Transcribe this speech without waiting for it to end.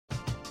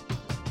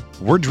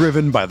We're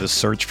driven by the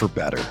search for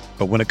better.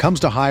 But when it comes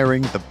to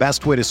hiring, the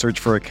best way to search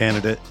for a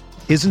candidate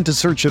isn't to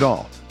search at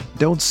all.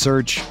 Don't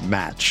search,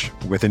 match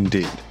with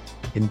Indeed.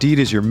 Indeed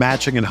is your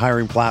matching and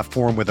hiring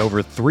platform with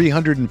over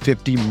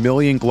 350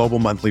 million global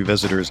monthly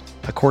visitors,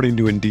 according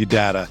to Indeed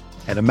data,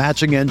 and a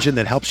matching engine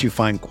that helps you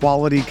find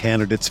quality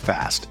candidates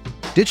fast.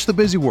 Ditch the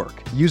busy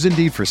work. Use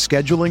Indeed for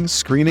scheduling,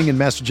 screening, and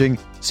messaging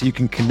so you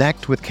can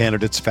connect with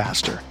candidates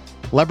faster.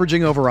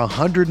 Leveraging over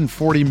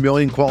 140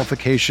 million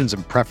qualifications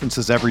and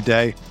preferences every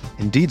day,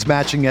 Indeed's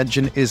matching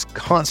engine is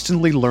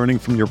constantly learning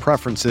from your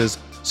preferences,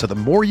 so the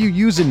more you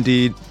use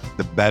Indeed,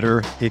 the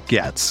better it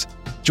gets.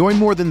 Join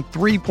more than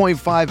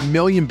 3.5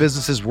 million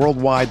businesses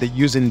worldwide that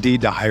use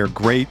Indeed to hire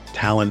great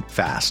talent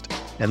fast.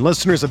 And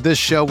listeners of this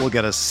show will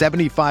get a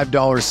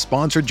 $75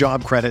 sponsored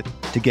job credit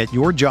to get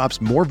your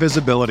jobs more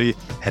visibility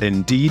at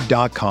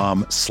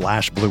Indeed.com/Blue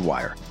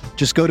Wire.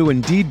 Just go to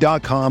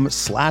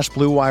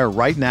Indeed.com/Blue Wire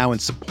right now and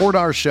support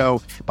our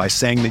show by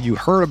saying that you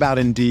heard about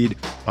Indeed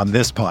on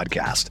this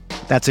podcast.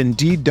 That's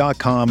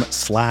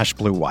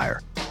Indeed.com/Blue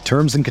Wire.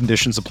 Terms and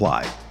conditions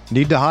apply.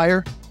 Need to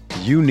hire?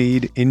 You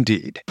need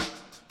Indeed.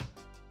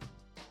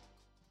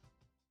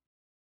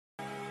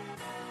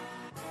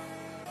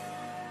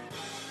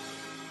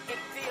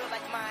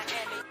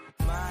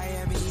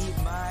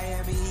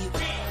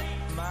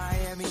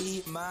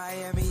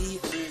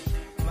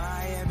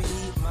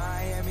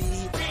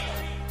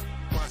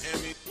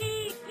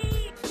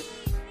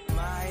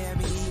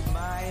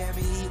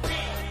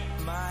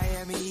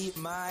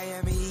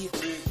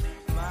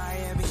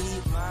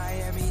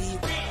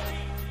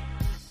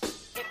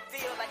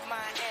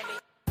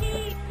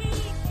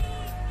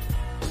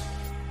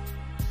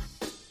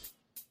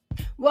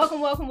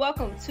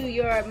 Welcome to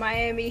your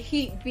Miami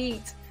Heat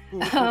Beat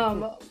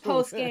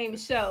post-game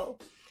show.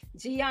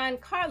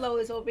 Giancarlo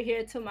is over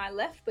here to my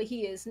left, but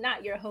he is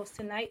not your host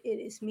tonight. It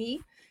is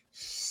me,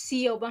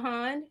 CEO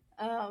behind,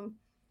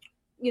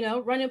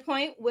 running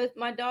point with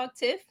my dog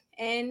Tiff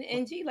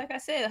and G. Like I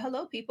said,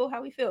 hello people,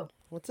 how we feel?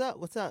 What's up?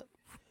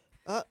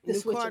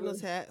 New Cardinals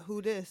hat.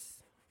 Who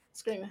this?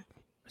 Screaming.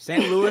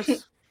 St.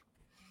 Louis.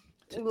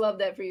 Love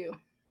that for you.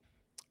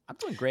 I'm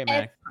doing great,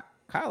 man.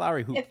 Kyle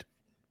Lowry hooped.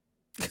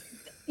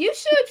 You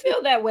should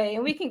feel that way,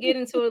 and we can get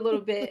into it a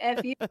little bit.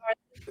 If you are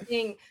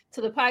listening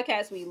to the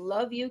podcast, we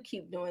love you.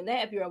 Keep doing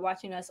that. If you are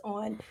watching us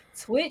on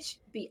Twitch,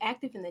 be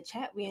active in the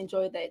chat. We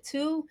enjoyed that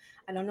too.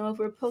 I don't know if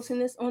we're posting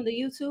this on the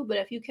YouTube, but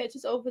if you catch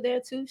us over there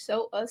too,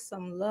 show us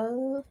some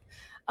love.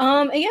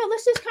 And yeah,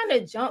 let's just kind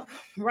of jump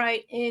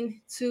right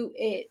into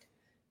it.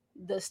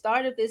 The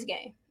start of this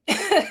game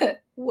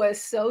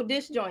was so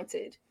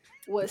disjointed,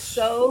 was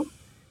so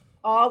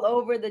all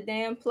over the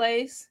damn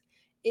place.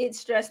 It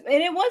stressed me.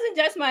 And it wasn't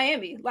just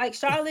Miami. Like,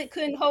 Charlotte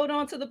couldn't hold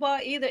on to the ball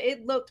either.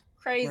 It looked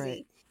crazy.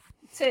 Right.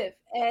 Tiff,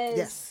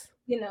 as,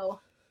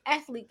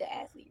 athlete to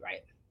athlete, right?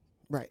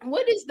 Right.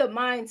 What is the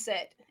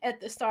mindset at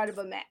the start of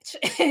a match?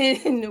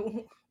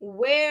 And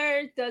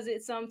where does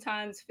it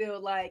sometimes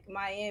feel like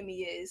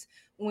Miami is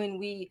when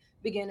we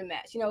begin a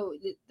match? The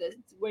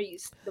way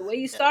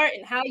you start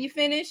and how you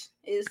finish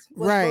is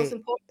what's most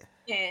important.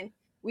 And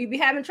we be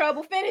having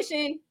trouble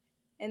finishing.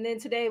 And then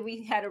today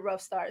we had a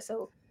rough start.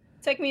 So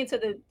take me into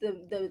the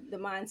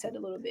mindset a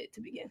little bit to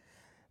begin.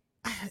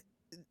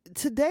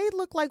 Today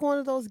looked like one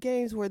of those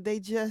games where they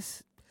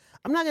just,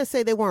 I'm not going to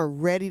say they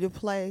weren't ready to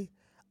play.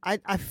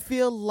 I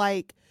feel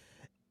like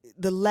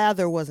the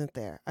lather wasn't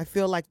there. I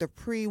feel like the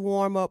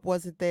pre-warm-up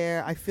wasn't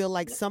there. I feel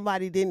like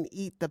somebody didn't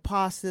eat the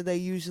pasta they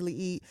usually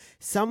eat.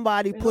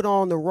 Somebody put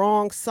on the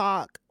wrong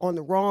sock on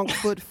the wrong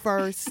foot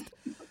first.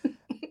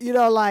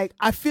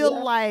 I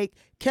feel like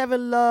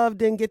Kevin Love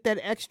didn't get that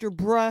extra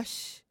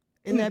brush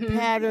in that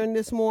pattern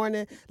this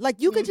morning. Like,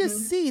 you could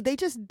just see they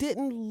just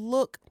didn't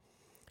look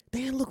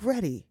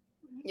ready.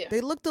 Yeah. They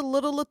looked a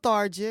little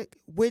lethargic,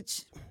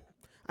 which,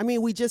 I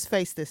mean, we just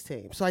faced this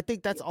team. So I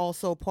think that's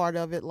also part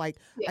of it. Like,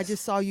 yes. I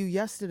just saw you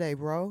yesterday,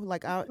 bro.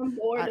 Like, I'm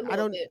bored I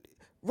don't bit.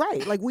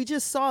 Right. Like, we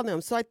just saw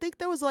them. So I think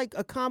there was like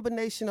a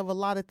combination of a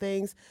lot of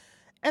things.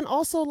 And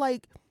also,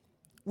 like,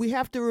 we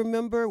have to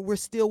remember we're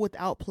still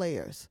without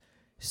players.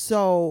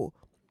 So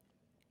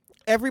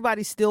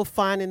everybody's still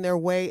finding their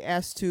way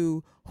as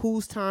to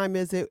whose time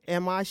is it?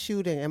 Am I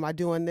shooting? Am I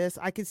doing this?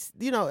 I could,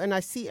 and I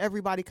see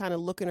everybody kind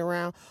of looking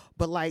around,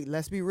 but like,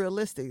 let's be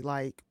realistic.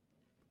 Like,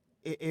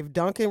 if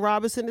Duncan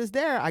Robinson is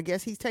there, I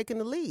guess he's taking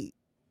the lead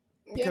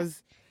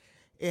because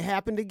it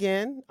happened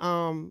again.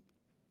 And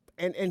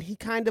he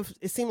kind of,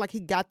 it seemed like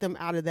he got them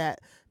out of that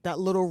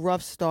little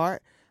rough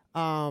start.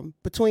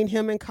 Between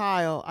him and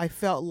Kyle, I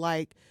felt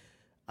like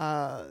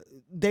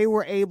they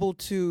were able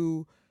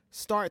to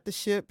start the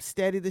ship,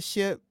 steady the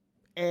ship,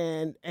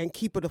 and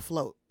keep it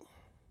afloat.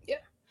 Yeah.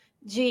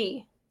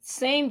 G,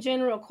 same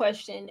general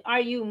question. Are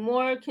you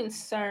more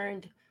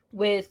concerned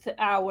with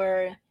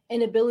our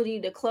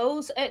inability to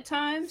close at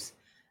times?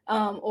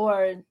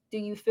 Or do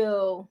you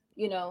feel,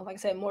 like I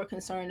said, more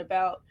concerned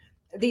about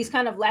these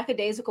kind of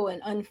lackadaisical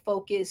and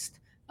unfocused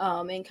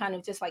and kind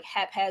of just like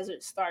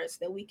haphazard starts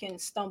that we can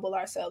stumble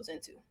ourselves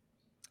into?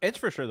 It's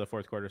for sure the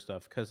fourth quarter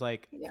stuff. Because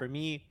for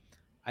me,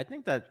 I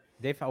think that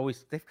they've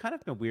kind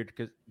of been weird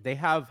because they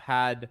have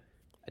had,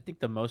 I think,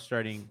 the most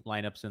starting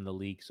lineups in the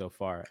league so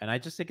far, and I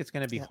just think it's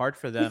going to be Yep. hard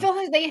for You them. feel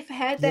like they've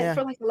had that Yeah.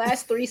 for like the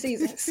last 3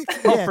 seasons.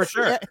 Oh, for Yes.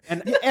 sure. Yeah.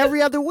 And Yeah,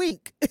 every other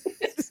week.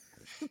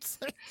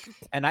 It's like-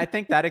 And I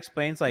think that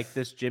explains like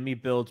this Jimmy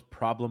build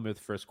problem with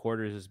first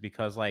quarters is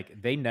because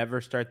like they never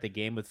start the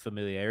game with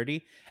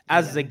familiarity.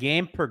 As the yeah.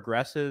 game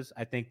progresses,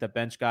 I think the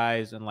bench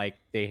guys and like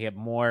they have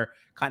more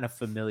kind of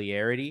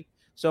familiarity.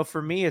 So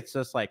for me, it's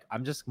just like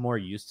I'm just more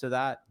used to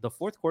that. The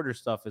fourth quarter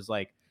stuff is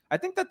like I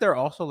think that they're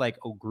also like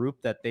a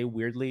group that they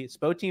weirdly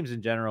SPO teams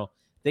in general,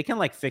 they can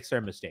like fix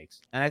their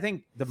mistakes. And I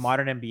think the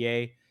modern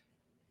NBA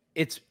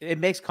it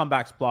makes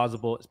comebacks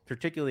plausible,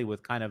 particularly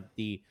with kind of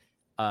the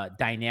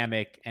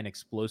dynamic and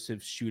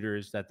explosive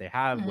shooters that they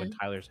have when Mhm.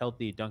 Tyler's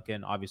healthy.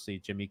 Duncan, obviously,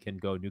 Jimmy can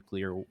go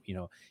nuclear,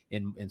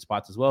 in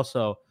spots as well.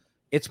 So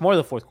it's more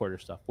the fourth quarter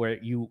stuff where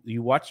you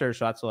watch their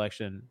shot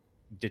selection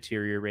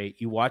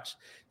deteriorate. You watch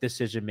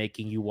decision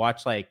making. You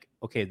watch like,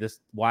 okay,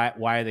 this why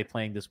are they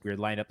playing this weird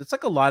lineup? It's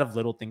like a lot of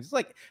little things. It's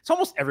like it's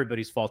almost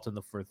everybody's fault in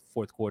the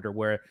fourth quarter.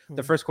 Where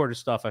the Mhm. first quarter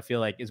stuff, I feel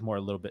like, is more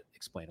a little bit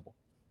explainable.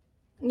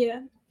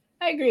 Yeah,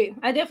 I agree.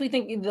 I definitely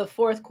think the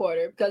fourth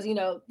quarter because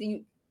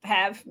you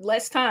have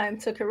less time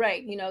to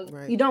correct.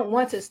 Right. You don't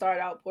want to start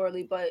out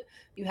poorly, but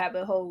you have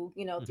a whole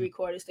Mhm. 3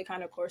 quarters to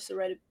kind of course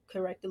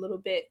correct a little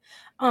bit.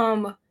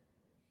 Um,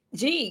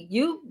 Gee,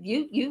 you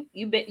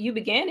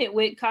began it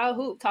with Kyle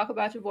Hoop. Talk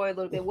about your boy a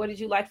little bit. What did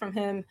you like from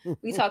him?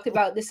 We talked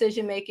about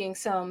decision making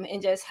some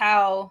and just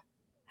how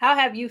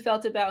have you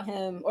felt about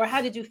him, or how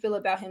did you feel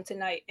about him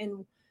tonight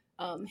and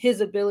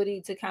his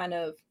ability to kind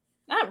of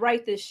not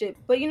right this ship,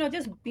 but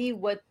just be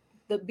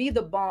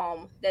the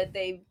bomb that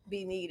they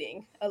be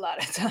needing a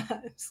lot of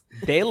times.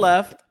 They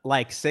left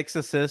like 6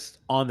 assists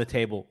on the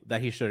table that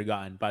he should have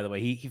gotten, by the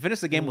way. He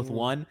finished the game with Mhm.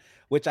 one,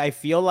 which I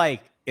feel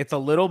like it's a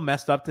little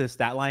messed up to the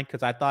stat line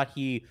because I thought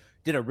he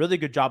did a really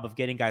good job of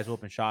getting guys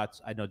open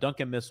shots. I know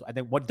Duncan missed, I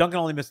think Duncan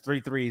only missed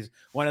 3 threes.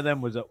 One of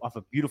them was off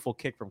a beautiful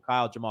kick from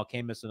Kyle. Jamal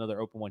Kane missed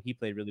another open one. He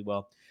played really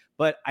well.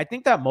 But I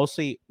think that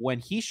mostly when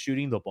he's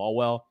shooting the ball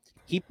well,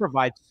 he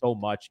provides so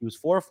much. He was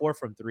 4-4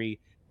 from three.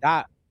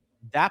 That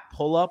that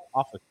pull up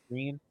off a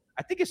screen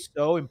I think is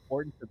so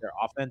important to their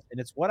offense, and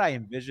it's what I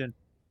envision.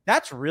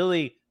 That's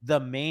really the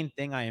main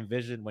thing I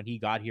envisioned when he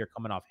got here,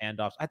 coming off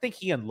handoffs. I think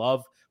he and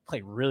Love play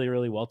really,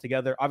 really well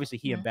together. Obviously,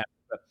 he and Mhm. Ben,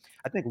 but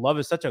I think Love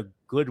is such a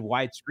good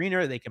wide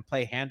screener. They can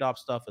play handoff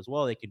stuff as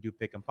well. They can do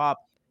pick and pop.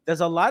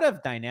 There's a lot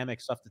of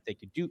dynamic stuff that they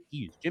could do. He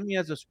used Jimmy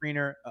as a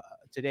screener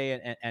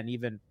today, and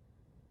even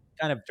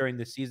kind of during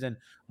the season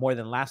more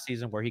than last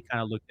season, where he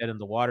kind of looked dead in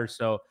the water.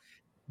 So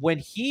when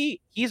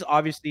he's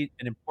obviously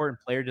an important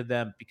player to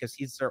them because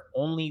he's their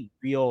only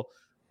real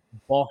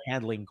ball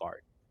handling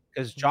guard.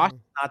 Because Josh Mhm.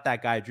 is not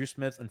that guy. Drew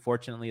Smith,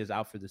 unfortunately, is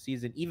out for the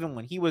season. Even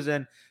when he was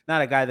in,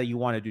 not a guy that you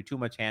want to do too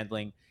much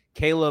handling.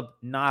 Caleb,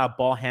 not a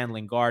ball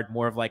handling guard,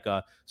 more of like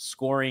a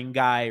scoring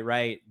guy,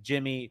 right?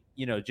 Jimmy,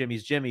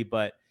 Jimmy's Jimmy,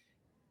 but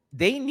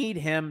they need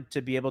him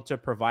to be able to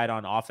provide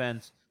on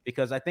offense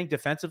because I think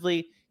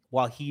defensively,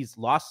 while he's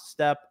lost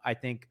step, I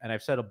think, and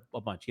I've said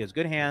a bunch, he has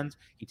good hands,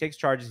 he takes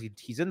charges,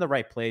 he's in the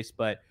right place.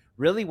 But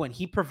really, when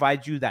he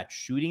provides you that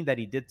shooting that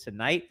he did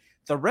tonight,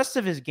 the rest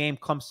of his game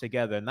comes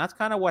together, and that's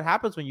kind of what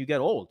happens when you get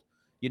old.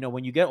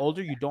 When you get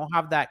older, you don't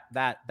have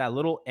that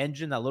little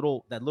engine, that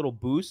little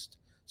boost.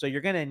 So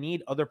you're gonna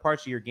need other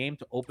parts of your game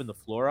to open the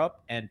floor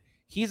up, and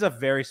he's a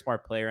very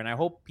smart player, and I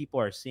hope people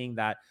are seeing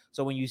that.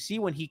 So when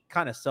he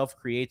kind of self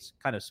creates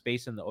kind of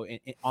space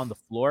on the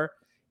floor,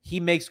 he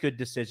makes good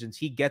decisions.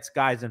 He gets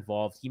guys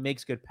involved. He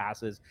makes good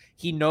passes.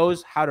 He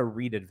knows how to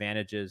read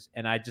advantages,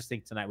 and I just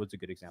think tonight was a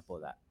good example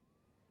of that.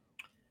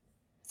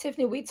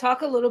 Tiffany, we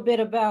talk a little bit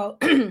about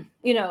the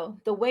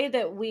way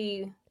that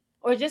we,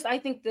 or just I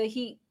think the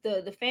Heat,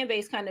 the fan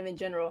base kind of in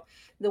general,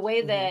 the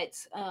way Mhm.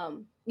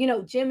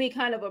 that Jimmy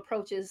kind of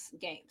approaches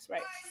games,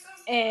 right?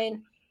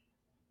 And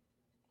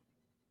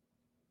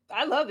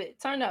I love it.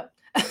 Turn up.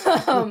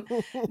 um,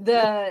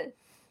 the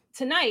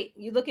Tonight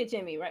you look at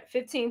Jimmy, right?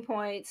 15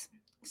 points,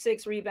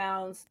 6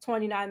 rebounds,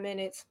 29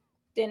 minutes.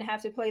 Didn't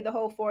have to play the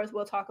whole fourth.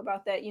 We'll talk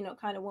about that,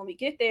 kind of when we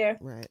get there.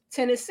 Right.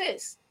 10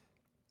 assists.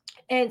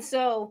 And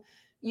so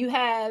you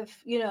have,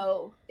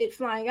 it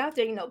flying out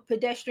there,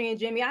 pedestrian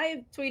Jimmy.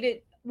 I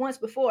tweeted once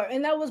before,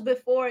 and that was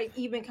before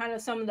even kind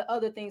of some of the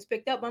other things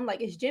picked up. I'm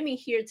like, is Jimmy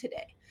here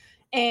today?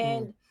 Mm.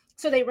 And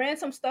so they ran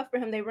some stuff for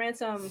him. They ran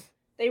some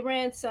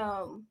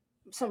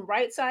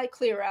right side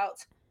clear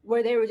outs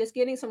where they were just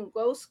getting some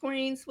ghost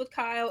screens with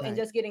Kyle and Right.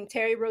 just getting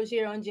Terry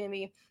Rozier on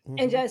Jimmy and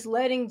Mhm. just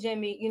letting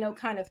Jimmy,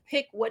 kind of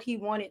pick what he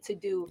wanted to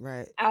do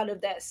Right. out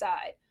of that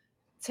side.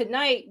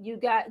 Tonight you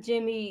got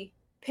Jimmy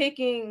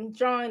picking,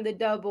 drawing the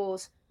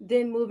doubles,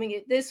 then moving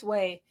it this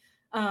way.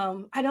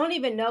 I don't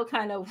even know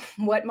kind of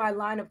what my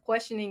line of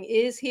questioning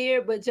is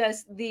here, but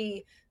just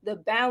the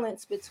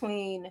balance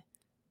between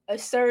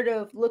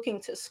assertive looking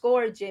to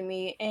score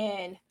Jimmy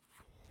and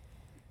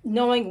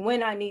knowing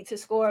when I need to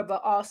score,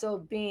 but also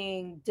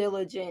being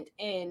diligent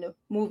in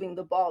moving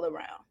the ball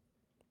around.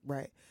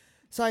 Right.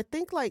 So I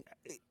think like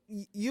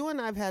you and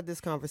I've had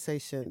this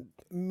conversation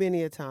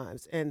many a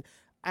times, and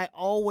I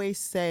always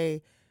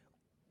say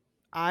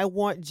I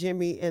want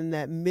Jimmy in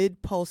that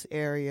mid post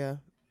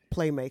area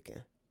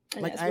playmaking.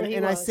 And Like that's where he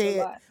I was a say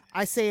it, lot.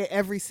 I say it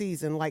every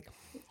season. Like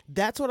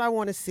that's what I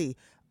want to see.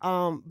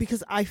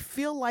 Because I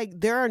feel like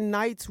there are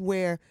nights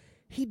where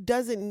he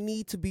doesn't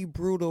need to be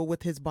brutal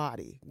with his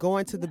body,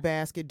 going to the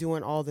basket,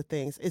 doing all the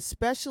things,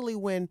 especially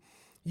when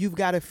you've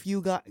got a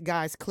few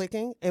guys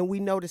clicking. And we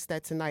noticed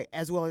that tonight,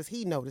 as well as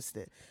he noticed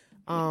it.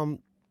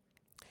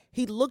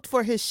 He looked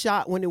for his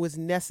shot when it was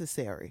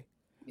necessary,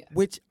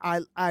 which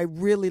I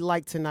really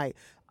liked tonight.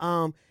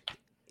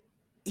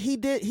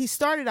 He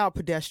started out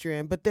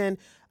pedestrian, but then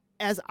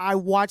as I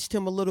watched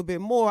him a little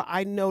bit more,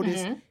 I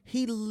noticed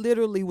he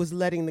literally was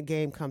letting the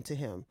game come to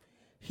him.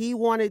 He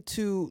wanted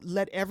to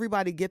let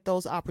everybody get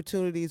those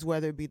opportunities,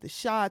 whether it be the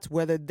shots,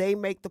 whether they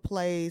make the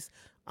plays,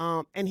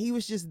 and he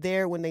was just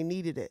there when they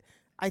needed it.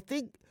 I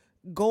think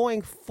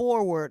going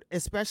forward,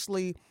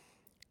 especially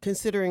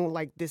considering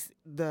like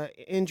the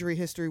injury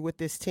history with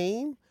this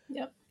team,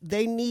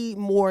 they need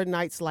more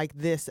nights like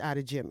this out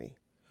of Jimmy,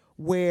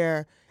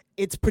 where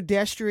it's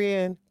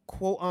pedestrian,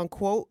 quote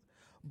unquote,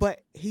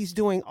 but he's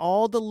doing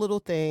all the little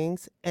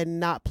things and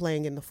not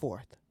playing in the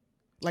fourth.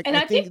 Like, And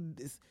I think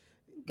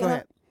go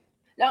ahead.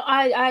 No,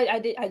 I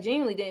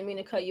genuinely didn't mean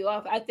to cut you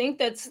off. I think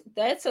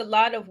that's a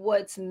lot of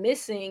what's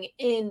missing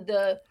in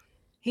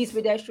he's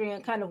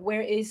pedestrian kind of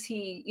where is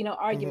he,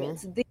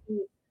 arguments.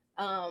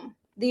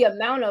 The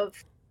amount of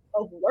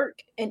work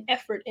and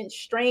effort and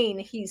strain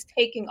he's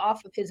taking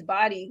off of his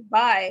body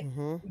by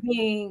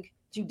being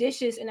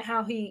judicious in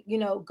how he,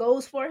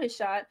 goes for his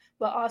shot,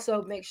 but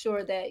also make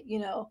sure that,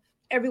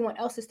 everyone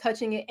else is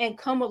touching it and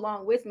come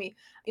along with me.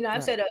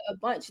 I've said a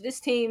bunch. This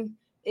team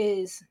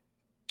is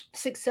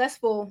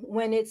successful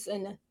when it's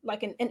an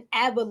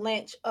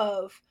avalanche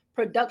of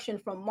production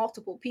from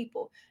multiple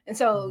people. And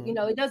so,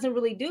 it doesn't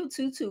really do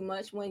too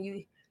much when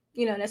you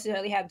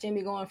necessarily have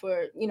Jimmy going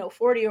for,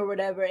 40 or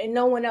whatever, and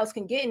no one else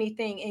can get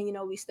anything.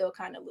 And, we still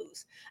kind of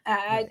lose.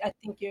 I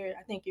think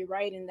you're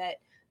right in that,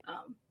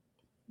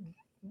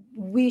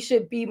 we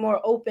should be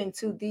more open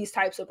to these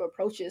types of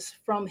approaches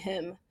from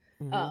him,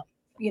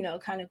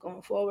 kind of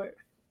going forward.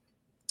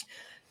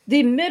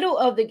 The middle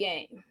of the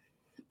game,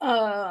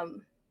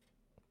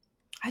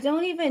 I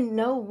don't even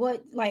know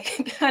what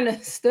kind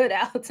of stood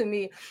out to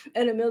me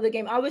in the middle of the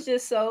game. I was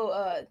just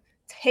so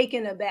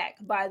taken aback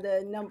by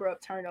the number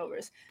of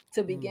turnovers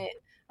to begin.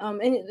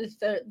 And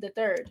the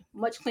third,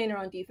 much cleaner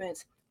on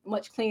defense,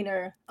 much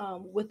cleaner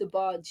with the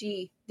ball.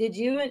 G, did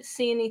you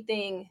see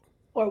anything,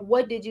 or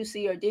what did you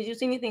see, or did you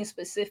see anything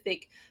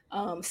specific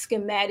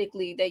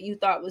schematically that you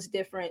thought was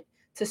different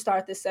to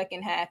start the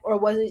second half, or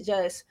was it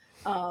just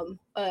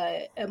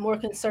a more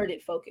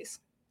concerted focus?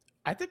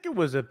 I think it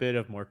was a bit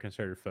of more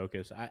concerted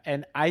focus,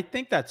 and I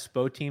think that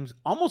SPO teams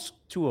almost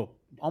to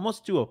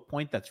a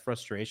point that's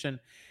frustration.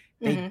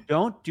 They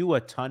don't do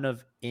a ton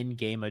of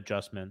in-game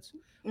adjustments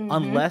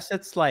unless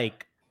it's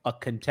like a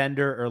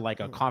contender or like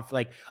a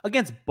like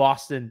against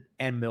Boston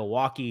and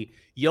Milwaukee.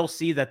 You'll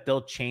see that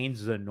they'll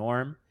change the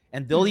norm,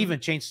 and they'll even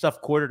change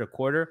stuff quarter to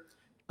quarter.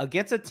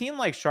 Against a team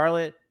like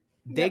Charlotte,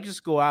 they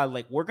just go out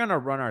like, we're gonna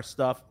run our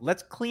stuff.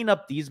 Let's clean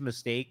up these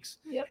mistakes.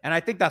 And I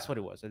think that's what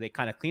it was. They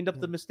kind of cleaned up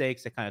the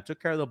mistakes. They kind of took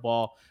care of the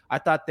ball. I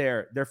thought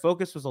their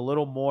focus was a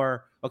little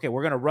more, okay,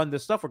 we're gonna run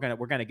this stuff. We're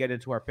gonna get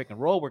into our pick and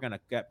roll. We're gonna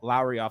get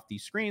Lowry off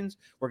these screens.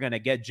 We're gonna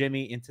get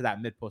Jimmy into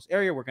that mid post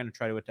area. We're gonna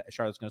try to attack.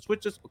 Charlotte's gonna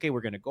switch us. Okay, we're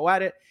gonna go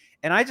at it.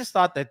 And I just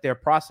thought that their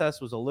process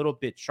was a little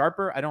bit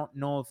sharper. I don't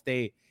know if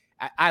they,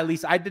 at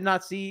least I did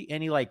not see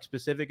any like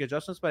specific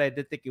adjustments, but I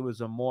did think it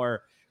was a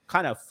more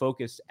kind of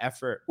focused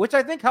effort, which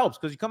I think helps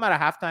because you come out of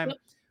halftime,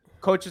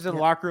 coaches in the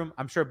locker room,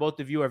 I'm sure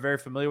both of you are very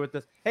familiar with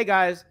this. Hey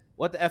guys,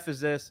 what the F is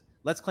this?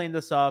 Let's clean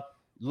this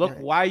up. Look,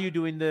 why are you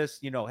doing this?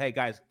 Hey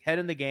guys, head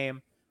in the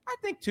game. I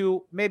think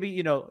too,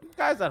 maybe,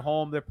 guys at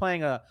home, they're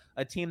playing a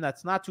team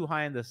that's not too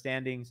high in the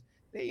standings.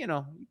 They, you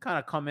kind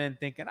of come in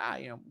thinking,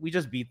 we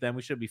just beat them.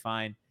 We should be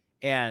fine.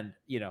 And,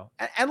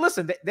 and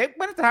listen, they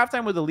went into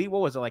halftime with a lead.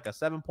 What was it? Like a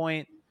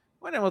 7-point,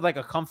 went in with like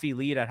a comfy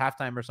lead at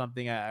halftime or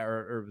something,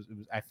 or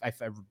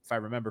if I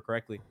remember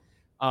correctly.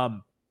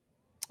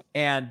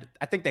 And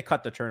I think they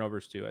cut the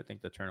turnovers too. I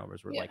think the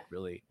turnovers were like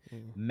really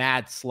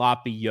mad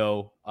sloppy.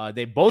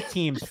 They both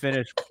teams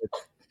finished with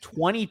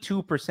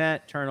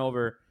 22%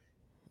 turnover,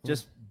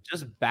 just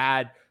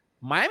bad.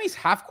 Miami's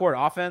half court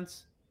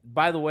offense,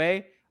 by the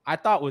way, I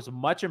thought was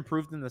much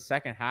improved in the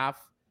second half.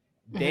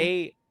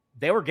 They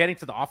were getting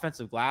to the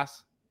offensive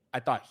glass. I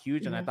thought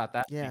huge, and I thought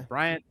that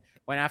Bryant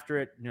went after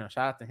it. Shout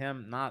out to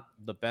him. Not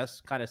the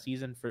best kind of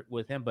season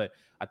with him, but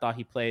I thought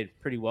he played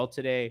pretty well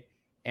today.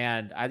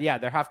 And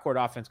their half court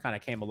offense kind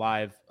of came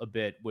alive a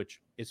bit,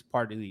 which is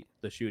partly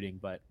the shooting.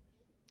 But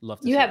love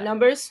to. You have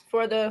numbers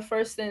for the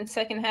first and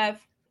second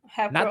half.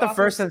 Not the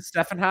first and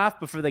second half,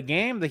 but for the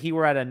game, the Heat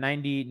were at a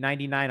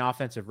 99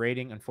 offensive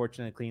rating.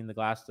 Unfortunately, cleaning the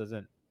glass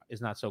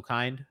is not so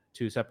kind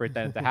to separate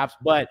that into halves,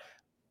 but.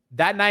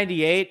 That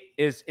 98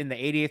 is in the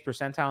 88th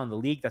percentile in the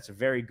league. That's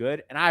very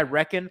good. And I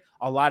reckon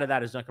a lot of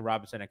that is Duncan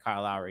Robinson and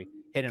Kyle Lowry.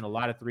 hitting a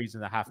lot of threes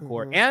in the half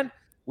court. And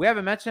we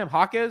haven't mentioned him.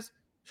 Hawkes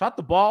shot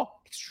the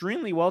ball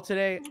extremely well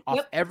today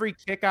off every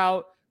kick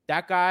out.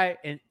 That guy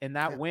in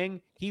that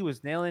wing, he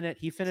was nailing it.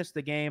 He finished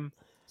the game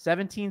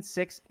 17,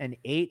 6, and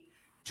 8,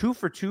 2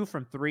 for 2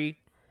 from 3.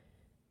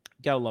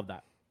 Gotta love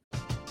that.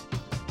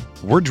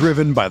 We're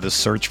driven by the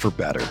search for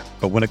better.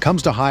 But when it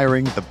comes to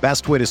hiring, the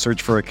best way to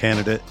search for a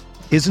candidate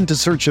isn't to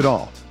search at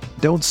all.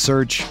 Don't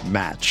search,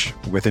 match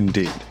with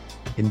Indeed.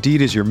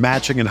 Indeed is your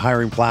matching and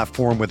hiring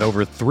platform with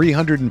over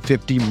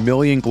 350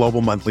 million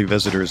global monthly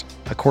visitors,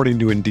 according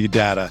to Indeed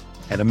data,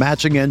 and a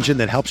matching engine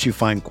that helps you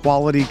find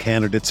quality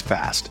candidates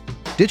fast.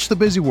 Ditch the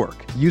busy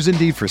work. Use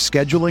Indeed for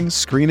scheduling,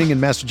 screening,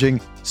 and messaging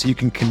so you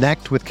can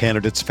connect with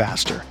candidates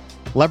faster.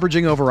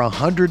 Leveraging over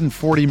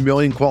 140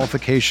 million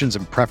qualifications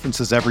and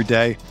preferences every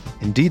day,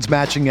 Indeed's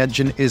matching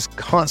engine is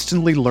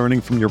constantly learning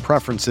from your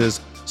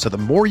preferences, so the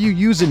more you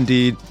use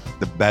Indeed,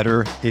 the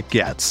better it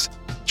gets.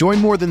 Join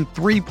more than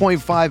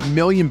 3.5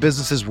 million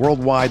businesses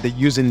worldwide that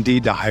use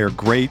Indeed to hire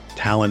great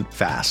talent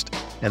fast.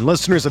 And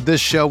listeners of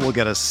this show will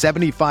get a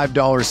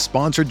 $75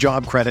 sponsored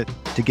job credit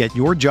to get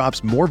your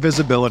jobs more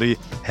visibility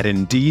at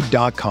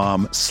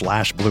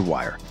Indeed.com/Blue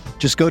Wire.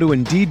 Just go to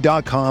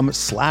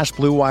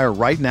Indeed.com/Blue Wire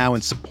right now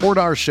and support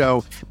our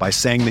show by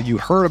saying that you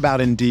heard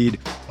about Indeed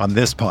on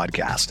this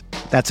podcast.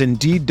 That's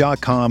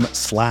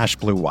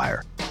Indeed.com/Blue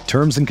Wire.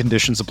 Terms and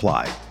conditions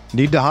apply.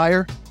 Need to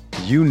hire?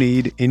 You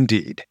need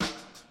Indeed.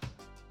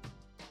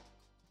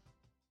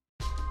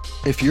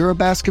 If you're a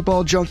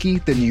basketball junkie,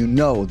 then you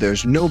know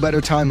there's no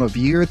better time of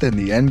year than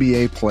the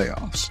NBA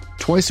playoffs.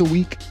 Twice a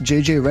week,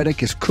 JJ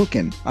Redick is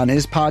cooking on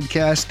his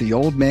podcast, The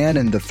Old Man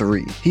and the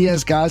Three. He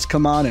has guys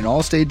come on in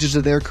all stages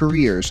of their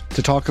careers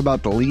to talk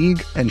about the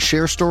league and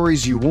share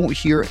stories you won't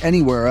hear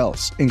anywhere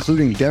else,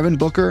 including Devin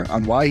Booker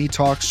on why he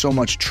talks so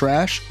much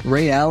trash,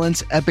 Ray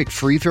Allen's epic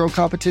free throw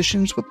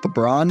competitions with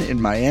LeBron in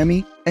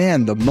Miami,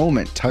 and the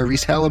moment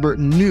Tyrese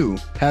Halliburton knew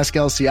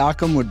Pascal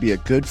Siakam would be a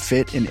good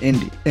fit in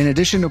Indy. In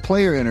addition to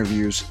player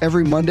interviews,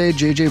 every Monday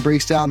JJ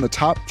breaks down the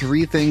top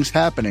 3 things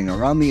happening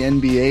around the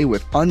NBA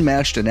with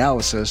unmatched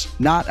analysis,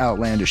 not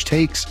outlandish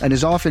takes, and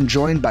is often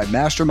joined by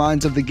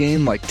masterminds of the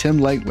game like Tim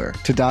Legler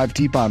to dive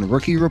deep on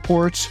rookie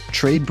reports,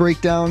 trade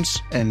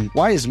breakdowns, and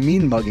why is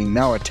mean mugging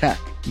now a tech?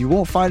 You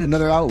won't find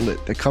another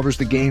outlet that covers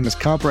the game as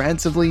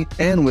comprehensively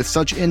and with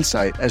such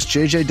insight as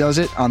JJ does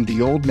it on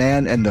The Old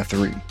Man and the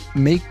Three.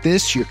 Make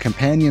this your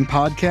companion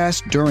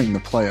podcast during the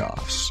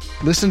playoffs.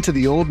 Listen to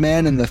The Old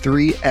Man and the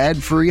Three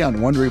ad-free on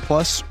Wondery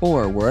Plus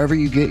or wherever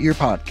you get your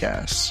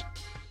podcasts.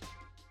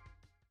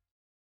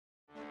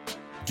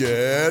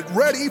 Get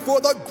ready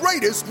for the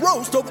greatest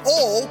roast of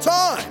all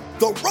time,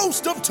 the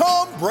Roast of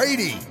Tom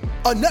Brady,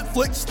 a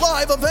Netflix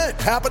live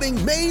event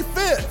happening May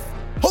 5th.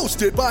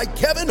 Hosted by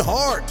Kevin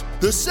Hart,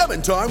 the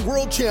 7-time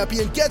world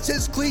champion gets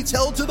his cleats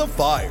held to the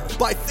fire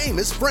by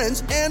famous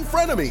friends and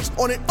frenemies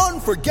on an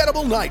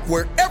unforgettable night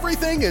where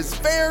everything is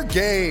fair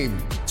game.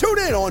 Tune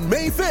in on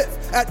May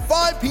 5th at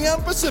 5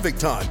 p.m. Pacific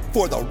time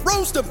for the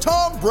Roast of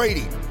Tom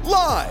Brady,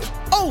 live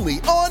only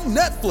on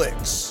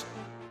Netflix.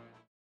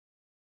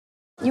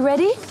 You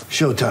ready?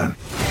 Showtime.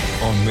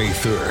 On May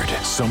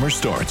 3rd, summer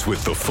starts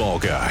with The Fall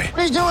Guy.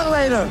 Let's do it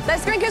later.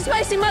 Let's drink a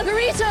spicy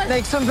margarita.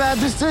 Make some bad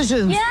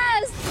decisions.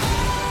 Yes.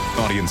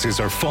 Audiences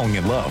are falling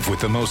in love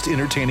with the most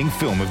entertaining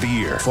film of the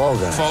year. Fall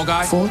Guy. Fall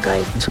Guy? Fall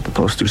Guy. That's what the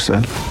poster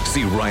said.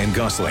 See Ryan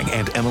Gosling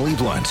and Emily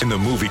Blunt in the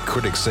movie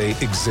critics say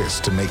exists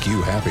to make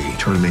you happy.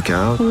 Trying to make it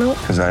out? Nope.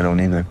 Because I don't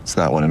either. It's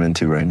not what I'm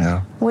into right now.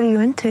 What are you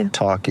into?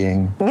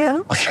 Talking.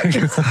 Yeah.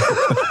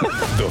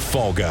 The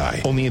Fall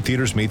Guy. Only in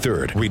theaters May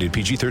 3rd. Rated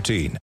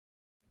PG-13.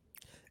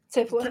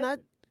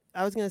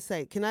 I was going to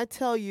say, can I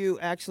tell you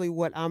actually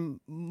what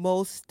I'm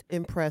most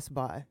impressed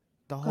by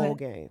the whole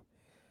game?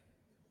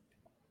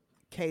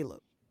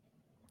 Caleb.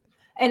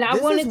 And I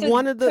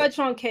wanted to touch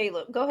on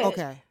Caleb. Go ahead.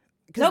 Okay.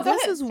 Because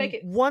this is Take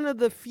it. one of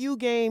the few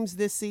games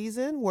this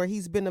season where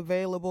he's been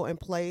available and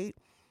played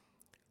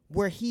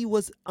where he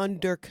was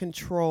under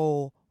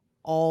control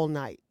all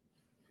night.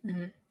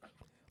 Mm-hmm.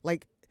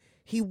 Like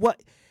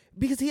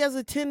because he has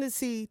a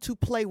tendency to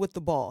play with the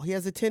ball. He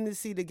has a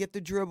tendency to get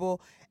the dribble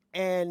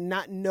and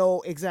not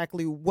know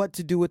exactly what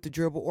to do with the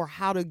dribble or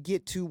how to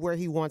get to where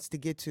he wants to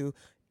get to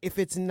if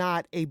it's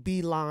not a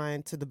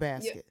beeline to the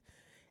basket. Yep.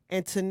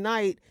 And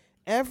tonight,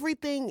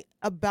 everything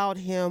about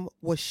him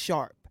was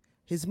sharp.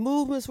 His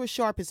movements were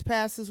sharp. His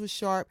passes were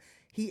sharp.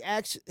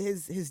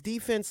 His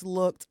defense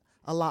looked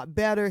a lot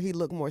better. He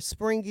looked more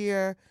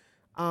springier.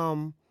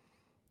 I'm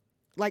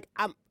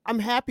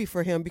happy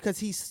for him because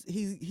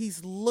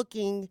he's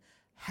looking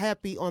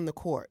happy on the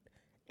court.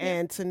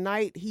 And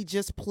tonight he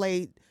just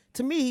played.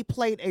 To me, he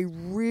played a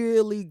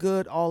really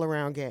good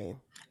all-around game.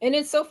 And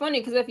it's so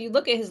funny because if you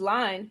look at his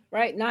line,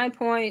 right, 9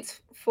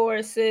 points, 4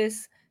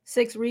 assists,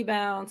 6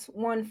 rebounds,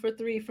 1 for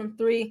 3 from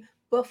 3,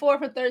 but 4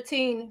 for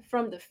 13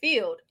 from the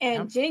field,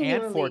 and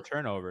genuinely and 4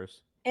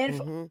 turnovers.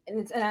 And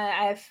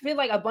I feel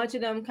like a bunch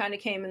of them kind of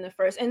came in the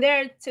first. And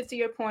there, to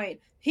your point,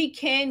 he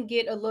can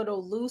get a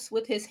little loose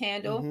with his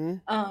handle.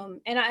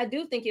 And I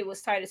do think it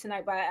was tighter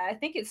tonight. But I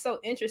think it's so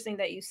interesting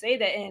that you say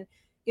that. And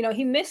you know,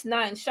 he missed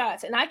 9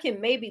 shots, and I can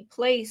maybe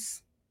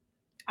place,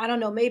 I don't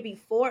know, maybe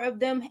 4 of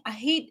them.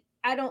 He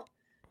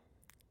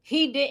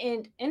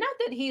didn't, and not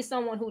that he's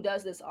someone who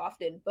does this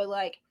often, but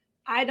like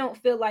I don't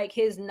feel like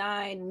his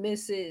 9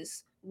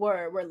 misses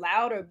were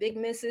loud or big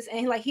misses,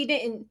 and like he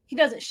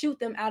doesn't shoot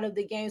them out of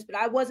the games, but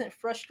I wasn't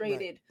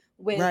frustrated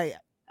with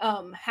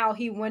how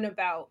he went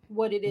about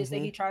what it is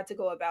that he tried to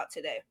go about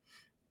today.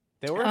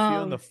 There were a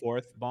few in the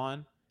fourth,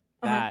 Bond,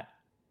 that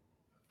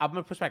I'm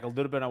going to push back a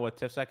little bit on what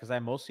Tiff said because I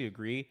mostly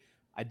agree.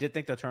 I did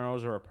think the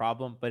turnovers were a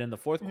problem, but in the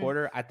fourth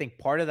quarter, I think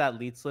part of that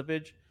lead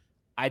slippage,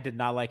 I did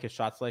not like his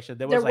shot selection.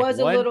 There was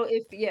a little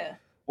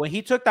when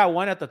he took that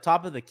one at the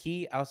top of the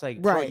key, I was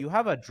like, bro, you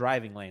have a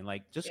driving lane.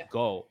 Like, just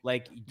go.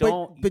 Like,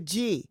 don't. But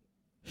G,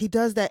 he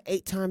does that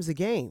 8 times a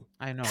game.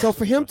 I know. So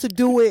for him to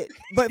do it,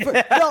 but no,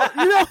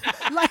 you know,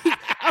 like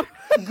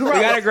we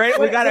got a grade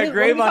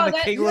on the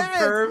Caleb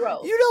curve.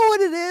 You know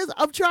what it is?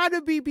 I'm trying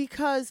to be,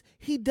 because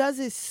he does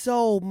it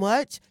so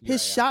much.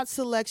 His shot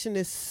selection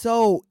is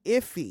so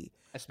iffy.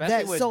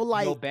 Especially with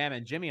Lil Bam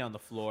and Jimmy on the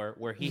floor,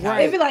 where he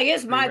they'd be like,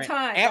 it's my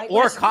time.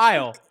 Or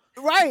Kyle.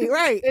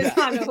 Right. It's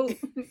time to hoop.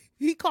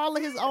 He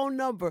calling his own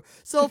number.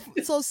 So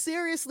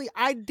seriously,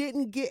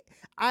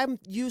 I'm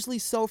usually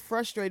so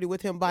frustrated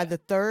with him by the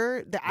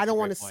third that I don't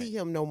want to see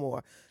him no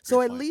more.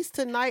 So at least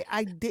tonight,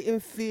 I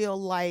didn't feel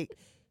like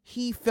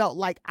he felt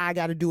like I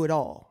got to do it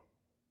all.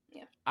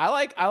 Yeah. I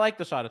like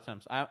the shot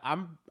attempts.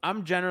 I'm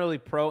generally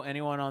pro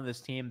anyone on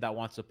this team that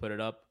wants to put it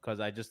up, because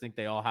I just think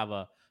they all have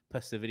a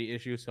passivity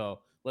issue. So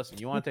listen,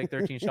 you want to take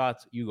 13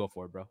 shots, you go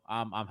for it, bro.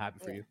 I'm happy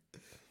for you.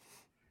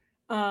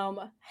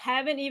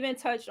 Haven't even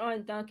touched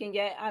on Duncan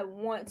yet. I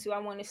want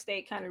to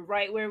stay kind of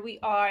right where we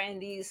are in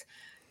these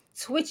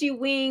twitchy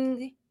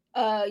wing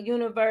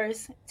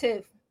universe.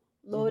 Tiff,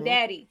 Lil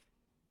Daddy,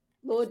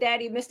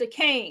 Mr.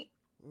 Kane.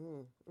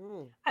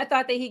 I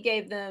thought that he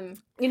gave them,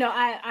 you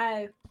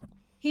know,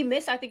 he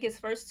missed, I think, his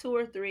first 2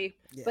 or 3,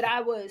 but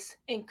I was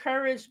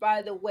encouraged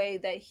by the way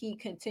that he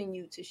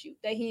continued to shoot,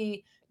 that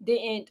he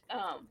didn't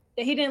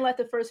let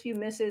the first few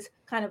misses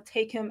kind of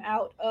take him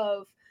out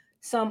of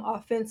some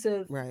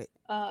offensive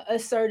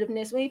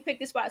assertiveness. When he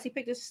picked his spots,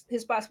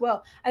 his spots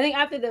well. I think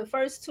after the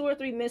first 2 or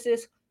 3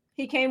 misses,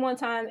 he came one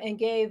time and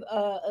gave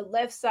a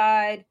left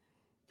side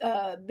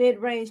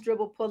mid-range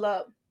dribble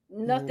pull-up,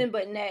 nothing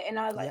but net. And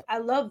I was like, I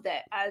love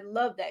that.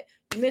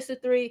 You miss a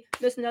 3,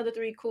 miss another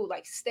 3, cool.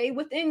 Like, stay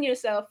within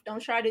yourself. Don't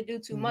try to do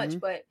too much.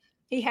 But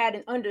he had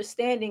an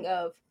understanding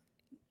of,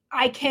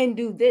 I can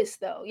do this,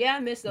 though. Yeah, I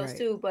missed those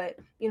too, but,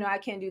 you know, I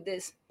can do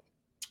this.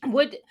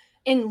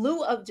 In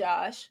lieu of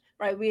Josh,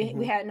 right,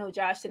 we had no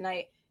Josh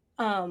tonight,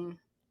 from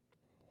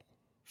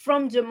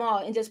Jamal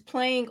and just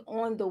playing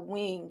on the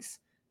wings,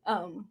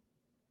 I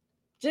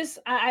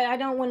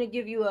don't want to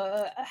give you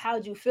a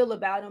how'd you feel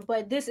about him,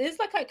 but this is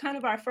like kind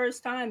of our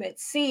first time at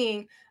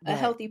seeing a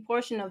healthy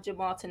portion of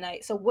Jamal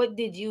tonight. So what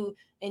did you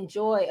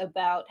enjoy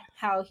about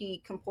how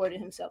he comported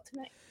himself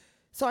tonight?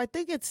 So I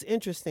think it's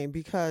interesting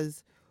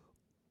because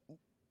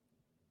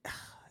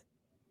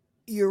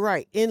you're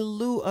right, in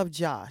lieu of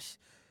Josh.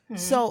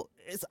 So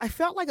I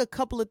felt like a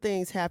couple of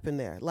things happened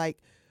there. Like,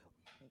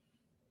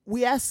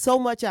 we asked so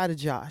much out of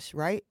Josh,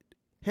 right?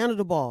 Handle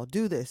the ball,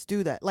 do this,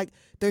 do that. Like,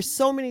 there's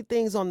so many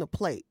things on the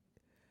plate.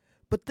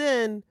 But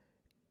then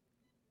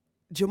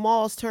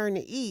Jamal's turn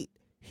to eat,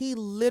 he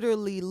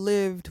literally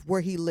lived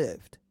where he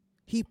lived.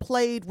 He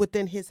played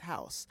within his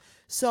house.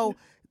 So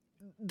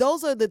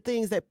those are the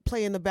things that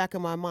play in the back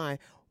of my mind.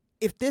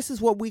 If this is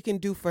what we can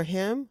do for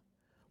him,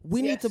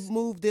 we need to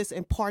move this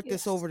and part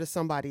this over to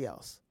somebody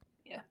else.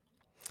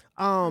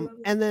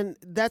 And then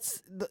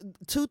that's the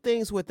 2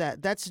 things with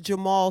that. That's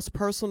Jamal's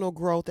personal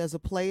growth as a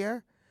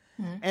player,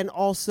 and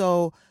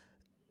also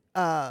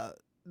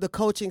the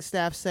coaching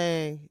staff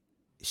saying,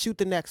 shoot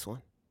the next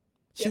one.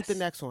 Shoot the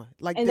next one.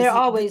 Like, and they're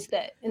always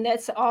that. And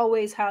that's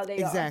always how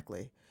they are.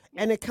 Exactly.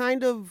 And it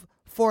kind of,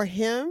 for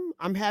him,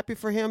 I'm happy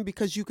for him,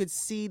 because you could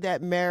see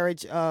that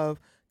marriage of,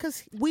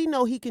 because we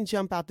know he can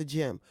jump out the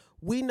gym.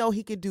 We know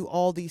he could do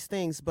all these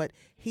things, but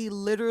he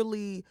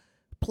literally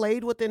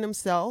played within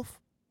himself.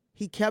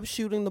 He kept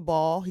shooting the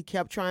ball. He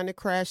kept trying to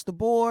crash the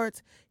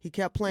boards. He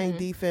kept playing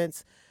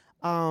defense.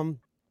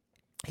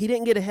 He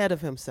didn't get ahead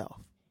of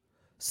himself.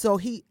 So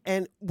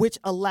which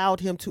allowed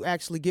him to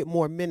actually get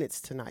more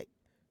minutes tonight.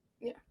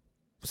 Yeah.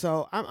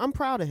 So I'm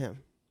proud of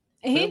him.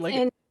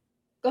 And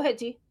go ahead,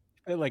 G.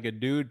 Like a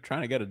dude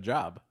trying to get a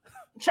job.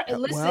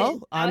 Listen,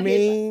 well, I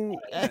mean,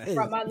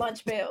 from my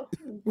lunch pail.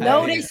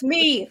 Notice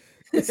me.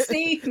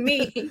 See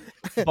me.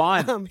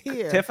 Bond, I'm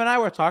here. Tiff and I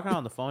were talking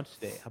on the phone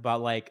today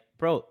about, like,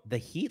 bro, the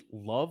Heat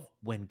love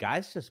when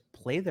guys just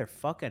play their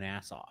fucking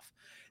ass off.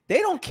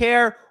 They don't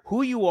care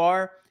who you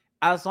are,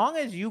 as long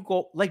as you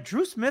go. Like,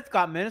 Drew Smith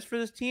got minutes for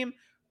this team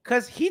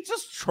because he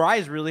just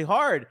tries really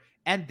hard,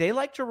 and they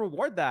like to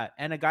reward that.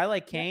 And a guy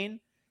like Kane,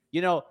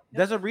 you know,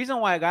 there's a reason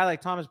why a guy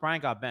like Thomas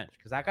Bryant got benched,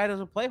 because that guy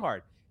doesn't play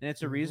hard. And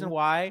it's a reason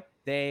why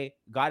they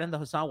got in the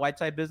Hassan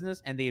Whiteside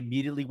business and they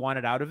immediately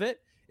wanted out of it,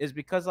 is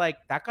because, like,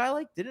 that guy,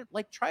 like, didn't,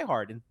 like, try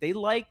hard. And they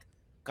like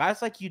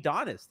guys like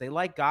Udonis. They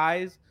like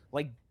guys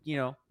like, you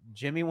know,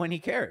 Jimmy when he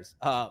cares.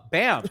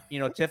 Bam,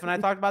 Tiff and I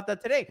talked about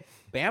that today.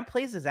 Bam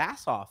plays his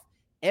ass off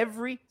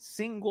every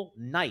single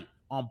night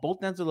on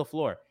both ends of the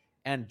floor.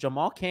 And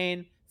Jamal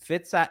Cain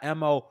fits that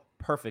MO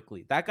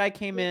perfectly. That guy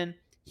came in,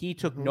 he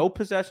took no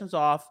possessions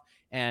off,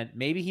 and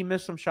maybe he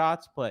missed some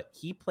shots, but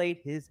he played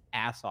his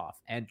ass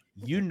off. And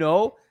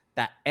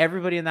that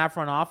everybody in that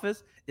front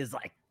office is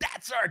like,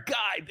 that's our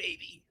guy,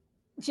 baby.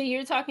 Gee,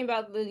 you're talking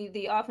about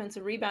the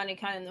offensive rebounding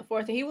kind of in the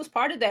fourth, and he was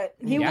part of that.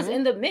 He was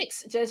in the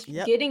mix, just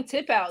getting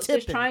tip outs,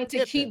 just trying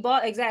to keep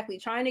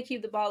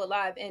the ball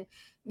alive. And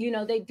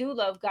they do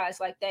love guys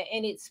like that,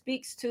 and it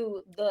speaks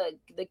to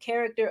the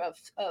character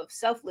of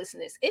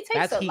selflessness. It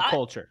takes that's a lot.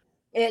 Culture.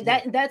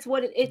 That's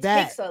what it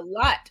takes a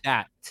lot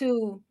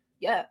to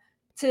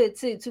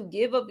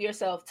give up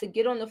yourself to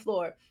get on the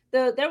floor.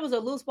 There was a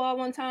loose ball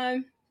one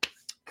time,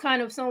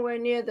 kind of somewhere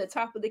near the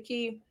top of the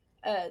key.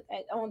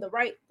 On the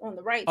right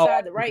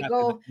side, the right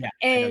goal,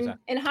 and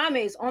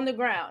Jaime's on the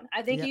ground.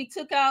 I think he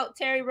took out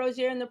Terry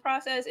Rozier in the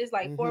process. It's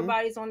like 4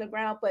 bodies on the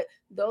ground, but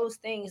those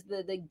things,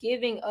 the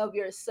giving of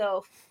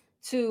yourself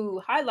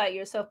to highlight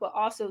yourself, but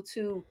also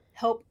to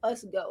help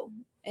us go.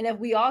 And if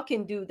we all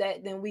can do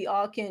that, then we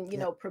all can,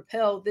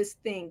 propel this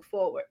thing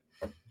forward.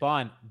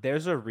 Vaughn,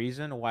 there's a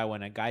reason why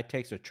when a guy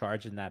takes a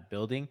charge in that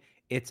building,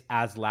 it's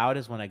as loud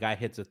as when a guy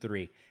hits a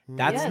three.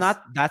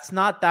 That's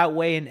not that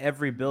way in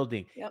every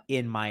building.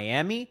 In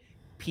Miami,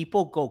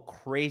 people go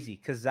crazy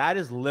because that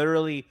is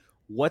literally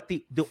what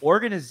the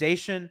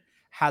organization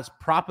has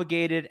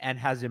propagated and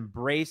has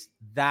embraced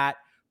that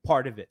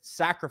part of it.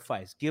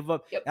 Sacrifice, give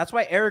up. That's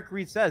why Eric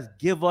Reed says,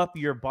 give up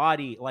your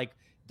body. Like,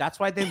 that's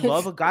why they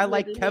love a guy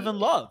like Kevin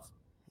Love.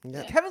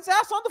 Kevin's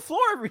ass on the floor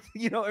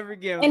every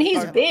game. And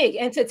he's big.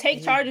 And to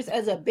take charges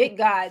as a big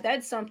guy,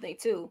 that's something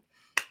too.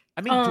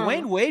 I mean,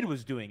 Dwayne Wade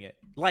was doing it.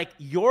 Like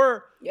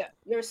your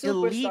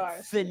elite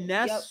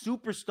finesse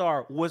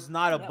superstar was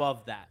not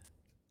above that.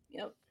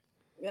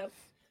 Yep.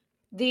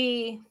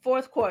 The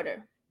fourth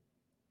quarter,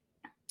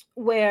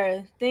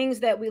 where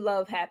things that we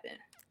love happen.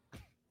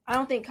 I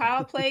don't think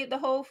Kyle played the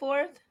whole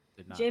fourth.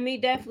 Jimmy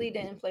definitely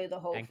didn't play the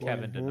whole fourth.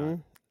 Kevin did not.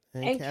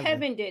 And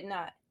Kevin did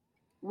not.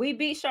 We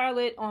beat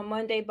Charlotte on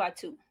Monday by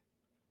 2.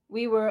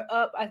 We were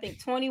up, I think,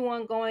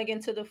 21 going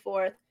into the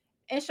fourth,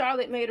 and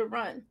Charlotte made a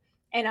run.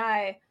 And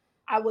I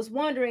was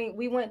wondering,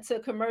 we went to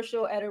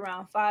commercial at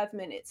around 5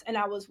 minutes, and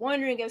I was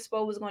wondering if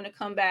Spo was going to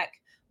come back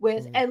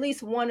with at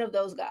least one of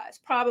those guys,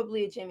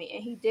 probably a Jimmy,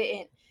 and he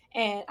didn't.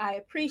 And I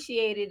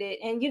appreciated it.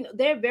 And,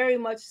 they're very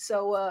much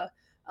so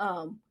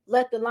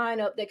let the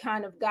lineup that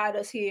kind of got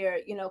us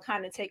here,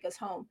 kind of take us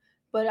home.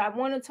 But I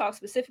want to talk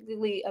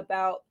specifically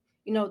about,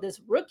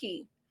 this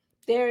rookie.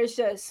 There is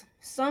just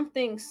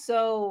something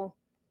so,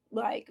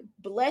 like,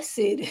 blessed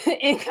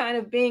in kind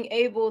of being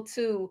able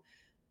to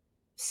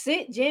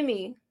sit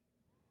Jimmy,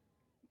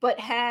 but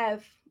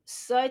have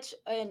such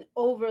an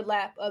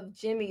overlap of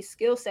Jimmy's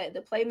skill set,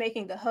 the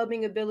playmaking, the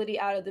hubbing ability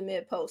out of the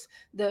mid post,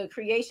 the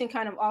creation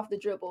kind of off the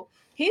dribble.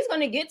 He's going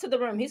to get to the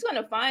rim. He's going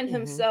to find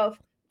himself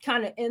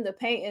kind of in the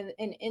paint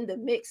and in the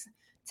mix.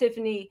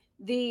 Tiffany,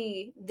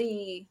 the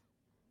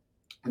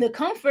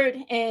comfort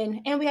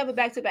and we have a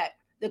back-to-back.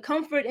 The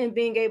comfort in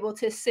being able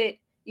to sit,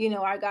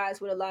 our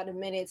guys with a lot of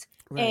minutes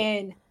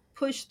and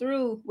push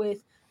through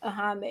with a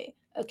Jaime,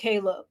 a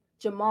Caleb,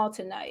 Jamal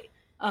tonight.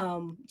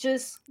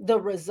 Just the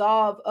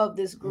resolve of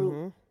this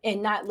group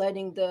and not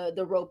letting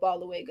the rope all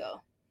the way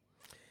go.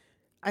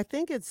 I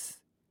think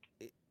it's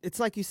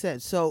like you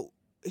said. So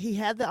he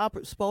had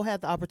Spo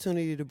had the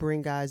opportunity to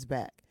bring guys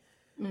back.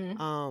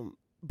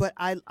 But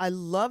I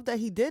love that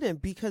he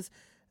didn't, because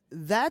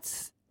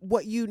that's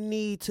what you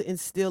need to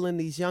instill in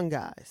these young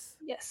guys.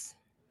 Yes.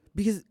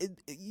 Because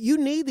you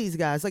need these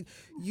guys. Like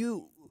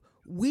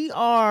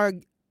where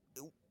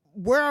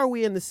are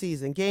we in the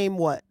season? Game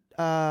what?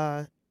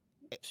 What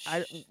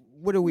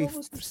are we,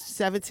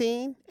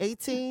 17,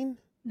 18?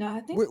 No, I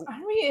think,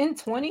 are we in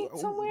 20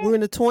 somewhere? We're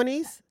in the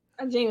 20s?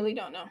 I genuinely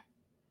don't know.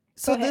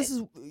 So this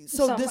is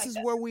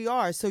where we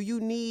are. So you're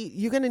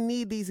going to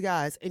need these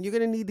guys, and you're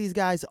going to need these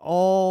guys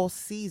all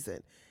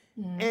season.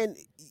 And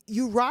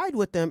you ride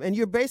with them, and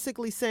you're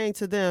basically saying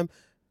to them,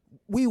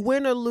 we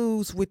win or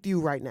lose with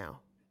you right now.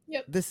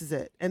 Yep. This is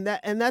it. And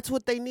that's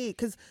what they need,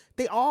 because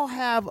they all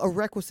have a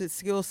requisite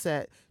skill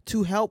set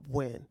to help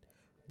win.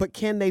 But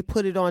can they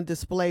put it on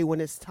display when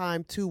it's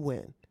time to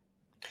win?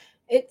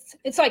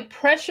 It's like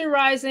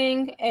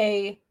pressurizing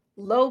a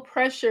low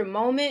pressure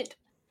moment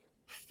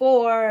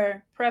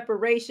for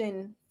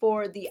preparation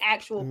for the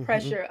actual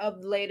pressure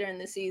of later in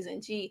the season.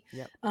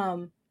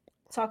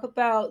 Talk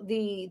about and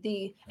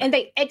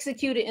they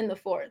executed in the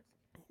fourth,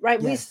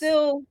 right? Yes. We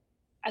still,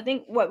 I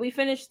think we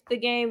finished the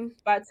game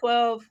by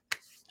 12,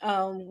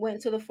 went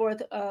to the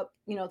fourth up,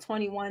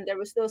 21. There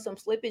was still some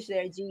slippage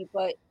there,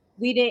 but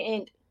we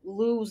didn't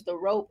lose the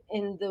rope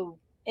in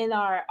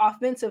our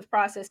offensive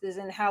processes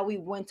and how we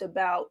went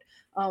about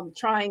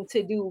trying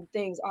to do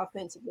things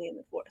offensively in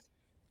the fourth.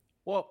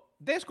 Well,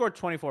 they scored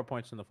 24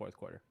 points in the fourth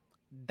quarter.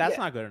 That's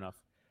not good enough.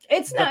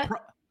 It's not.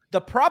 The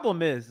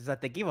problem is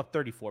that they gave up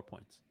 34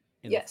 points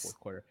in the fourth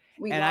quarter.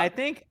 I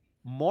think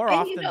more And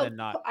often than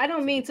not. I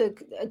don't mean to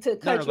cut No,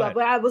 you go off, ahead.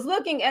 but I was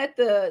looking at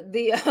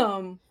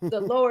the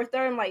lower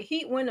third. I'm like,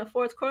 Heat win the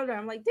fourth quarter.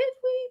 I'm like, did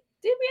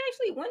we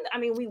actually win? I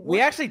mean, we won.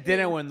 We actually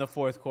didn't win the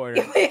fourth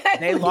quarter. We They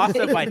actually lost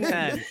it by didn't.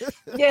 10.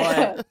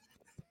 Yeah.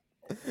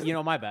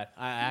 But my bad.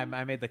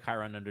 I made the Kai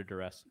run under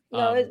duress.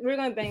 No, we're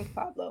gonna bang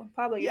Pablo.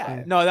 Pablo, you're Yeah,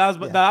 fired. no,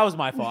 that was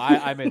my fault.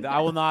 I made that. I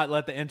will not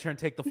let the intern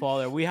take the fall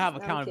there. We have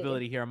I'm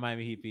accountability here on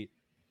Miami Heat Beat.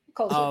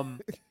 Culture.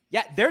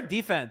 Yeah, their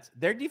defense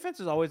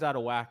is always out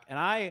of whack, and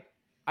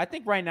I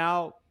think right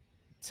now,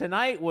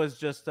 tonight was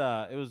just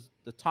it was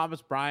the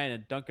Thomas Bryant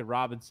and Duncan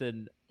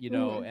Robinson,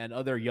 and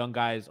other young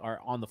guys are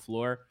on the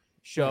floor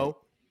show.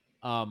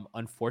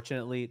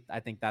 Unfortunately,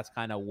 I think that's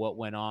kind of what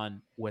went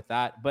on with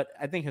that. But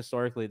I think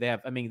historically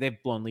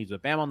they've blown leads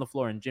with Bam on the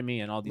floor and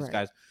Jimmy and all these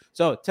guys.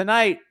 So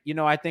tonight,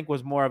 I think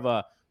was more of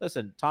a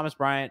listen. Thomas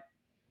Bryant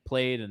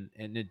played and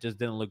it just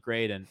didn't look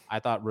great. And I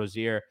thought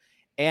Rozier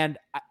and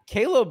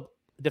Caleb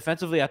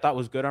defensively, I thought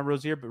was good on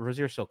Rozier, but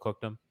Rozier still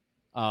cooked him.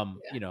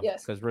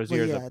 Because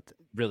Rozier is a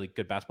really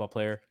good basketball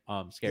player.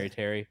 Scary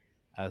Terry,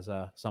 as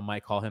some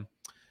might call him.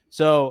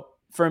 So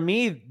for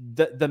me,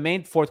 the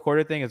main fourth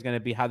quarter thing is going to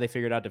be how they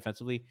figure it out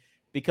defensively,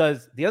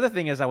 because the other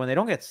thing is that when they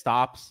don't get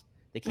stops,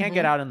 they can't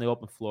get out in the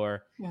open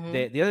floor.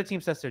 The other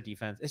team sets their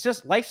defense. It's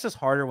just life's just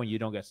harder when you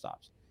don't get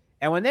stops.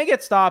 And when they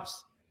get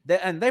stops,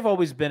 and they've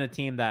always been a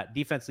team that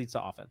defense leads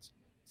to offense.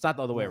 It's not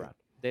the other way around.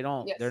 They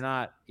don't. Yes.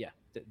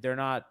 They're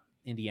not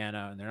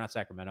Indiana and they're not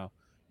Sacramento.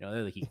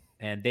 They're the Heat,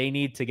 and they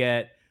need to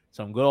get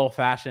some good old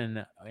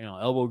fashioned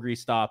elbow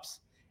grease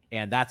stops,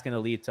 and that's going to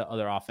lead to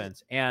other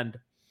offense. And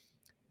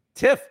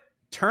Tiff,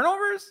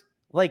 turnovers,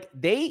 like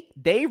they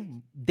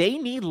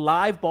need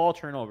live ball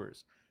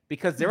turnovers,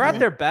 because they're at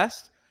their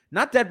best,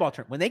 not dead ball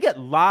turn. When they get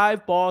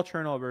live ball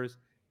turnovers,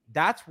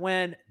 that's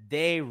when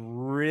they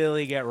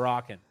really get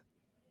rocking.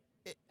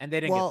 And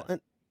they didn't get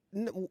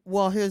them.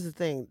 Well, here's the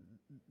thing.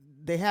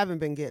 They haven't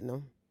been getting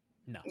them.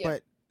 No.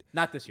 But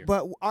not this year.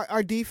 But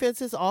our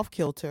defense is off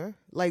kilter.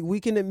 Like,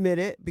 we can admit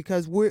it,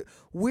 because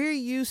we're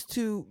used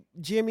to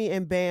Jimmy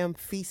and Bam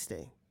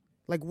feasting.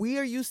 Like, we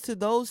are used to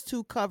those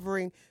two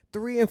covering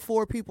 3 and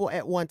 4 people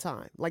at one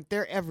time. Like,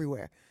 they're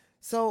everywhere.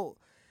 So,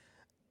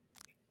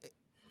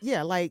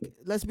 yeah, like,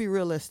 let's be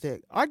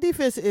realistic. Our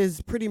defense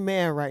is pretty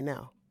mad right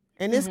now.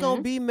 And it's going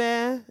to be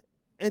mad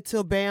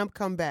until Bam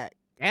come back.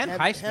 And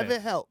Highsmith. Have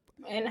it help.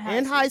 And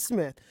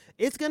Highsmith.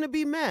 It's going to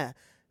be mad.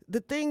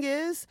 The thing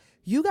is,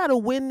 you got to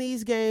win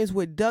these games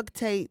with duct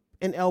tape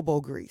and elbow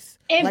grease.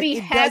 And be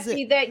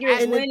happy that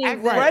you're winning.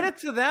 And credit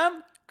to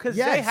them, because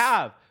they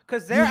have.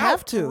 Because they're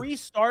out 3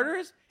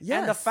 starters,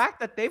 and the fact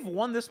that they've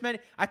won this many,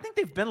 I think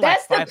they've been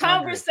that's like 500. The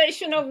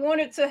conversation I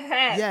wanted to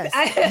have.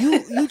 Yes,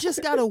 you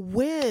just gotta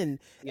win.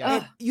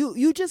 Yeah.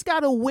 You just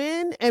gotta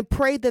win and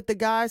pray that the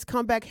guys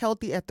come back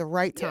healthy at the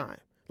right time.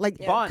 Like,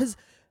 because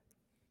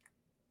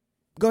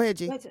go ahead,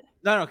 G.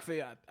 No,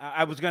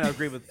 I was gonna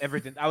agree with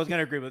everything. I was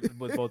gonna agree with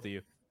both of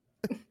you.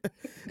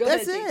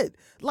 That's it.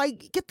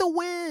 Like, get the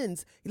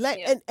wins.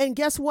 And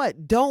guess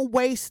what? Don't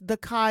waste the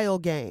Kyle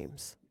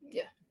games.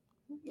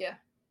 Yeah.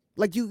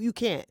 Like, you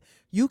can't.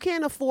 You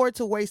can't afford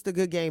to waste a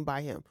good game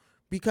by him,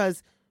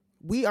 because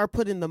we are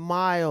putting the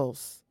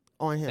miles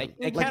on him.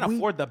 They can't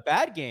afford the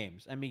bad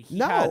games. I mean, he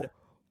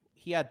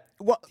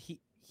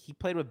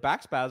played with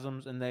back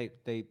spasms, and they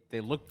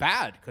looked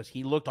bad because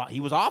he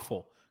was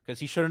awful, because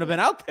he shouldn't have been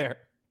out there.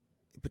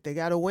 But they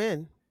got to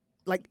win.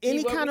 Like,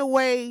 any kind of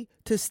way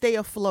to stay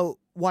afloat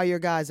while your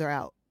guys are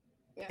out.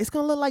 Yeah. It's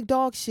gonna look like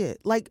dog shit.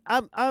 Like,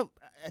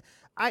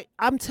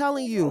 I'm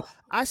telling you,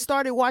 I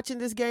started watching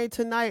this game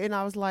tonight and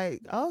I was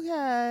like,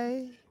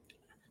 okay.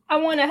 I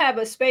want to have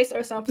a space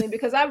or something,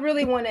 because I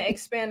really want to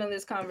expand on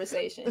this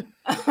conversation.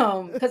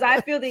 Because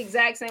I feel the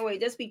exact same way.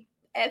 Just be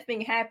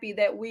effing happy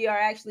that we are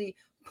actually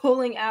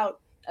pulling out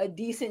a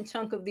decent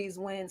chunk of these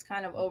wins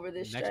kind of over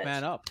this stretch. Next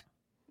man up.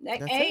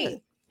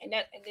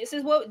 These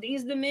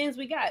are the men's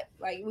we got.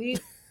 Like, we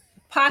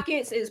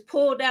pockets is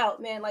pulled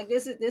out, man. Like,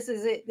 this is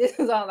it. This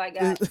is all I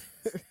got.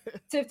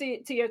 Tiff,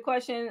 to your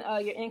question,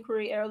 your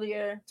inquiry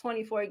earlier,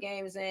 24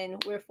 games in,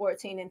 we're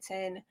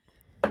 14-10.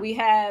 We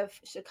have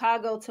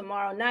Chicago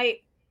tomorrow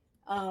night.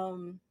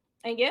 And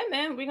yeah,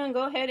 man, we're gonna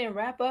go ahead and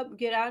wrap up,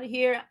 get out of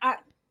here. I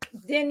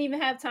didn't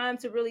even have time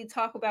to really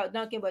talk about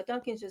Duncan, but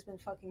Duncan's just been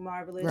fucking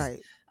marvelous.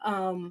 Right.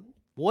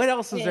 What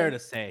else is there to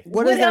say?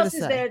 What else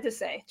is there to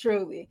say?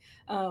 Truly.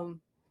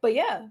 But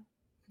yeah,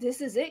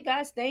 this is it,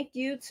 guys. Thank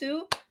you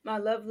to my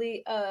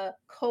lovely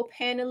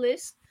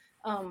co-panelists.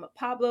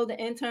 Pablo, the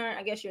intern,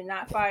 I guess you're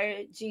not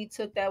fired. G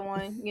took that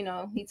one.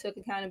 He took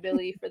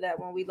accountability for that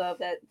one. We love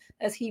that.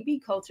 That's Heat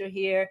Beat culture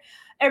here.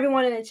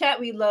 Everyone in the chat,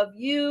 we love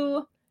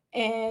you.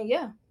 And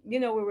yeah,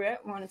 where we're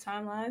at. We're on the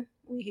timeline.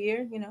 We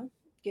here,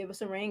 give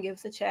us a ring, give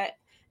us a chat.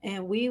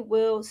 And we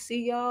will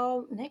see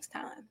y'all next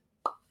time.